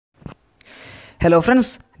Hello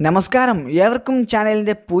friends, Namaskaram. Yavarkum channel in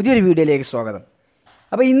the Pudir video like Swagam.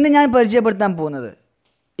 Up in the Yan Persia Bertam Pona.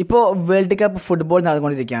 Ipo World Cup football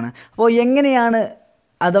Nalgoniana. For Yangana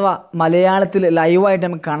Adava Malayalam live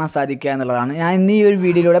item Kana Sadika and the Lan. I knew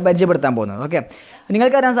video about Persia Bertam Pona. Okay.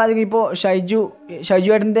 Ningalkaran Sadipo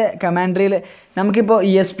Shaiju at the commentary Namkipo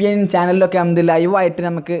ESPN channel cam the live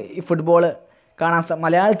item football.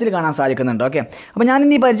 Malayalam കാണാൻ സാധിക്കുന്നുണ്ട് okay അപ്പോൾ ഞാൻ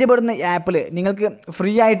ഇനി പരിചയപ്പെടുന്ന ആപ്പിൽ നിങ്ങൾക്ക്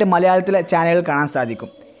free ആയിട്ട് മലയാളത്തിലെ ചാനലുകൾ കാണാൻ സാധിക്കും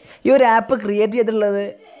ഈ ഒരു ആപ്പ് ക്രിയേറ്റ് ചെയ്തിട്ടുള്ളത്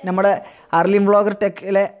നമ്മുടെ അർലിൻ വ്ളോഗർ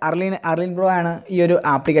ടെക്കിലെ അർലിൻ ബ്രോ ആണ് ഈ ഒരു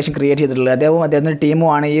ആപ്ലിക്കേഷൻ ക്രിയേറ്റ് ചെയ്തിട്ടുള്ളത് അദ്ദേഹത്തിന്റെ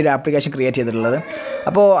ടീമുമാണ് ഈ ഒരു ആപ്ലിക്കേഷൻ ക്രിയേറ്റ് ചെയ്തിട്ടുള്ളത്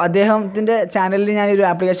അപ്പോൾ അദ്ദേഹത്തിന്റെ ചാനലിൽ ഞാൻ ഈ ഒരു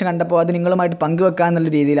ആപ്ലിക്കേഷൻ കണ്ടപ്പോൾ അത് നിങ്ങളുമായിട്ട് പങ്കുവെക്കാൻ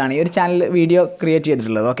എന്നുള്ള രീതിയിലാണ് ഈ ഒരു ചാനൽ വീഡിയോ ക്രിയേറ്റ്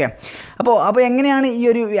ചെയ്തിട്ടുള്ളത് ഓക്കേ അപ്പോൾ എങ്ങനെയാണ് ഈ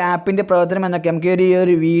ഒരു ആപ്പിന്റെ പ്രവർത്തനം എന്നൊക്കെ നമുക്ക് ഈ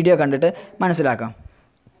ഒരു വീഡിയോ കണ്ടിട്ട് മനസ്സിലാക്കാം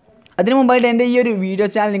അതിനു മുമ്പായിട്ട് എൻ്റെ ഈ ഒരു വീഡിയോ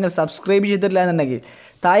ചാനൽ നിങ്ങൾ സബ്സ്ക്രൈബ് ചെയ്തിട്ടില്ല എന്നുണ്ടെങ്കിൽ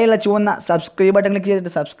താഴെയുള്ള ചുവന്ന സബ്സ്ക്രൈബ് ബട്ടൺ ക്ലിക്ക്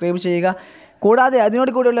ചെയ്തിട്ട് സബ്സ്ക്രൈബ് ചെയ്യുക കൂടാതെ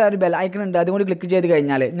അതിനോട് കൂടിയുള്ള ഒരു ബെൽ ഐക്കൺ ഉണ്ട് അതുകൊണ്ട് ക്ലിക്ക് ചെയ്ത്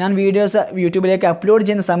കഴിഞ്ഞാൽ ഞാൻ വീഡിയോസ് യൂട്യൂബിലേക്ക് അപ്ലോഡ്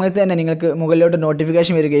ചെയ്യുന്ന സമയത്ത് തന്നെ നിങ്ങൾക്ക് മുകളിലോട്ട്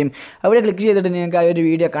നോട്ടിഫിക്കേഷൻ വരികയും അവിടെ ക്ലിക്ക് ചെയ്തിട്ട് നിങ്ങൾക്ക് ആ ഒരു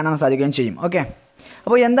വീഡിയോ കാണാൻ സാധിക്കുകയും ചെയ്യും ഓക്കെ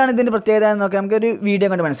അപ്പോൾ എന്താണ് ഇതിൻ്റെ പ്രത്യേകത എന്ന് നോക്കാം നമുക്കൊരു വീഡിയോ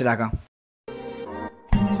കണ്ട് മനസ്സിലാക്കാം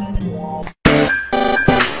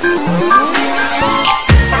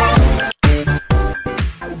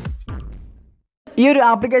ഈ ഒരു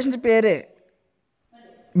ആപ്ലിക്കേഷൻ്റെ പേര്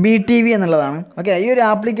BTV എന്നുള്ളതാണ് ഓക്കെ ഈ ഒരു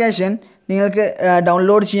ആപ്ലിക്കേഷൻ നിങ്ങൾക്ക്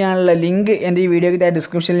ഡൗൺലോഡ് ചെയ്യാനുള്ള ലിങ്ക് എൻ്റെ ഈ വീഡിയോയ്ക്ക്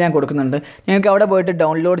ഡിസ്ക്രിപ്ഷനിൽ ഞാൻ കൊടുക്കുന്നുണ്ട് നിങ്ങൾക്ക് അവിടെ പോയിട്ട്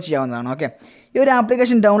ഡൗൺലോഡ് ചെയ്യാവുന്നതാണ് ഓക്കെ ഈ ഒരു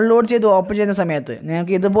ആപ്ലിക്കേഷൻ ഡൗൺലോഡ് ചെയ്ത് ഓപ്പൺ ചെയ്യുന്ന സമയത്ത്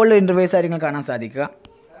നിങ്ങൾക്ക് ഇതുപോലുള്ള ഇൻ്റർഫേസ് ആയിരിക്കും കാണാൻ സാധിക്കുക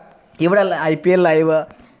ഇവിടെ IPL ലൈവ്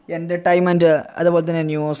എൻ്റർടൈൻമെൻറ്റ് അതുപോലെ തന്നെ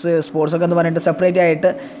ന്യൂസ് സ്പോർട്സ് ഒക്കെ എന്ന് പറഞ്ഞിട്ട് സെപ്പറേറ്റ് ആയിട്ട്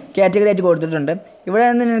കാറ്റഗറി ആയിട്ട് കൊടുത്തിട്ടുണ്ട് ഇവിടെ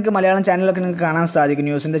നിന്ന് നിങ്ങൾക്ക് മലയാളം ചാനലൊക്കെ നിങ്ങൾക്ക് കാണാൻ സാധിക്കും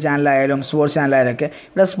ന്യൂസിൻ്റെ ചാനലായാലും സ്പോർട്സ് ചാനലായാലൊക്കെ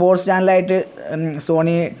ഇവിടെ സ്പോർട്സ് ചാനലായിട്ട്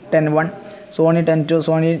സോണി 10-1 സോണി 10-2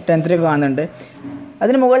 സോണി 10-3 ഒക്കെ കാണുന്നുണ്ട്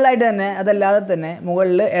അതിന് മുകളിലായിട്ട് തന്നെ അതല്ലാതെ തന്നെ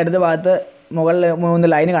മുകളിൽ ഇടത് ഭാഗത്ത് മുകളിൽ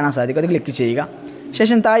 3 ലൈൻ കാണാൻ സാധിക്കും അത് ക്ലിക്ക് ചെയ്യുക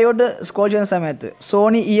ശേഷം താഴോട്ട് സ്ക്രോൾ ചെയ്യുന്ന സമയത്ത്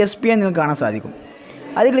സോണി ESPN നിങ്ങൾക്ക് കാണാൻ സാധിക്കും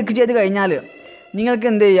അത് ക്ലിക്ക് ചെയ്ത് കഴിഞ്ഞാൽ നിങ്ങൾക്ക്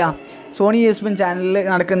എന്ത് ചെയ്യാം സോണി ESPN ചാനലിൽ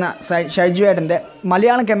നടക്കുന്ന ഷൈജു ഏട്ടൻ്റെ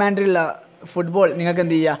മലയാളം കമാൻഡറിയുള്ള ഫുട്ബോൾ നിങ്ങൾക്ക്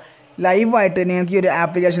എന്ത് ചെയ്യുക ലൈവായിട്ട് നിങ്ങൾക്ക് ഈ ഒരു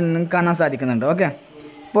ആപ്ലിക്കേഷൻ നിങ്ങൾക്ക് കാണാൻ സാധിക്കുന്നുണ്ട് ഓക്കെ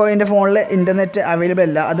ഇപ്പോൾ എൻ്റെ ഫോണിൽ ഇൻ്റർനെറ്റ് അവൈലബിൾ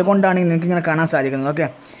അല്ല അതുകൊണ്ടാണ് നിങ്ങൾക്ക് ഇങ്ങനെ കാണാൻ സാധിക്കുന്നത് ഓക്കെ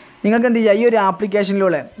നിങ്ങൾക്ക് എന്ത് ചെയ്യുക ഈ ഒരു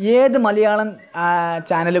ആപ്ലിക്കേഷനിലൂടെ ഏത് മലയാളം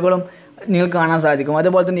ചാനലുകളും നിങ്ങൾക്ക് കാണാൻ സാധിക്കും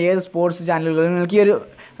അതുപോലെ തന്നെ ഏത് സ്പോർട്സ് ചാനലുകളും നിങ്ങൾക്ക് ഈ ഒരു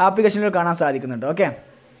ആപ്ലിക്കേഷനിലൂടെ കാണാൻ സാധിക്കുന്നുണ്ട് ഓക്കെ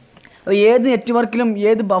അപ്പോൾ ഏത് നെറ്റ്വർക്കിലും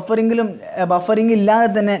ഏത് ബഫറിംഗ് ഇല്ലാതെ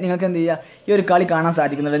തന്നെ നിങ്ങൾക്ക് എന്ത് ചെയ്യുക ഈ ഒരു കളി കാണാൻ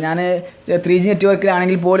സാധിക്കുന്നുണ്ട് ഞാൻ 3G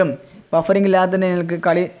നെറ്റ്വർക്കിലാണെങ്കിൽ പോലും ബഫറിംഗ് ഇല്ലാതെ തന്നെ നിങ്ങൾക്ക്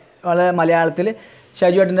കളി വളരെ മലയാളത്തിൽ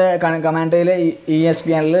ഷൈജുവേട്ടൻ്റെ കമാൻഡറിയിൽ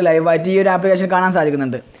ESPNൽ ലൈവായിട്ട് ഈ ഒരു ആപ്ലിക്കേഷൻ കാണാൻ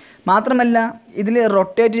സാധിക്കുന്നുണ്ട് മാത്രമല്ല ഇതിൽ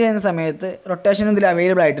റൊട്ടേറ്റ് ചെയ്യുന്ന സമയത്ത് റൊട്ടേഷനും ഇതിൽ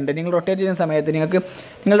അവൈലബിൾ ആയിട്ടുണ്ട് നിങ്ങൾ റൊട്ടേറ്റ് ചെയ്യുന്ന സമയത്ത് നിങ്ങൾക്ക്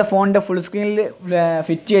നിങ്ങളുടെ ഫോണിൻ്റെ ഫുൾ സ്ക്രീനിൽ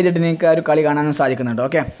ഫിറ്റ് ചെയ്തിട്ട് നിങ്ങൾക്ക് ആ ഒരു കളി കാണാനും സാധിക്കുന്നുണ്ട്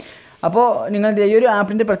ഓക്കെ അപ്പോൾ നിങ്ങൾ ഈ ഒരു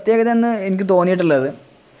ആപ്പിൻ്റെ പ്രത്യേകത എന്ന് എനിക്ക് തോന്നിയിട്ടുള്ളത്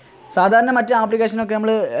സാധാരണ മറ്റ് ആപ്ലിക്കേഷനൊക്കെ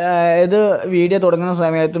നമ്മൾ ഏത് വീഡിയോ തുടങ്ങുന്ന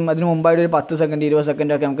സമയത്തും അതിന് മുമ്പായിട്ട് ഒരു 10 സെക്കൻഡ് 20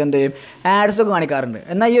 സെക്കൻഡ് ഒക്കെ നമുക്ക് എന്ത് ചെയ്യും ആഡ്സൊക്കെ കാണിക്കാറുണ്ട്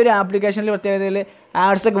എന്നാൽ ഈ ഒരു ആപ്ലിക്കേഷനിൽ പ്രത്യേകതയിൽ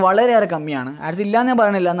ആഡ്സൊക്കെ വളരെയേറെ കമ്മിയാണ് ആഡ്സ് ഇല്ലയെന്ന് ഞാൻ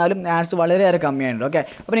പറയണില്ല എന്നാലും ആഡ്സ് വളരെയേറെ കമ്മിയാണ് ഓക്കെ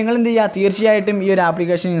അപ്പോൾ നിങ്ങൾ എന്ത് ചെയ്യുക തീർച്ചയായിട്ടും ഈ ഒരു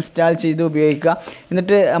ആപ്ലിക്കേഷൻ ഇൻസ്റ്റാൾ ചെയ്ത് ഉപയോഗിക്കുക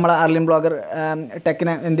എന്നിട്ട് നമ്മളെ അർലിൻ ബ്ലോഗർ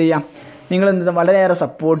ടെക്കിനെ എന്ത് ചെയ്യാം നിങ്ങൾ വളരെയേറെ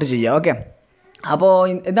സപ്പോർട്ട് ചെയ്യുക ഓക്കെ അപ്പോൾ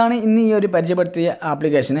ഇതാണ് ഇന്ന് ഈ ഒരു പരിചയപ്പെടുത്തിയ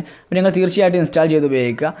ആപ്ലിക്കേഷൻ അപ്പോൾ നിങ്ങൾ തീർച്ചയായിട്ടും ഇൻസ്റ്റാൾ ചെയ്ത്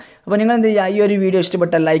ഉപയോഗിക്കുക അപ്പോൾ നിങ്ങൾ എന്ത് ചെയ്യുക ഈ ഒരു വീഡിയോ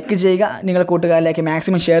ഇഷ്ടപ്പെട്ടാൽ ലൈക്ക് ചെയ്യുക നിങ്ങളുടെ കൂട്ടുകാരിലേക്ക്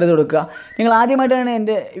മാക്സിമം ഷെയർ ചെയ്ത് കൊടുക്കുക നിങ്ങൾ ആദ്യമായിട്ടാണ്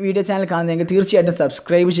എൻ്റെ വീഡിയോ ചാനൽ കാണുന്നതെങ്കിൽ തീർച്ചയായിട്ടും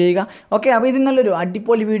സബ്സ്ക്രൈബ് ചെയ്യുക ഓക്കെ അപ്പോൾ ഇത് നല്ലൊരു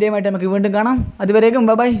അടിപൊളി വീഡിയോ ആയിട്ട് നമുക്ക് വീണ്ടും കാണാം അതുവരേക്കും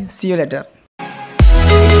ബൈ സീ യു ലേറ്റർ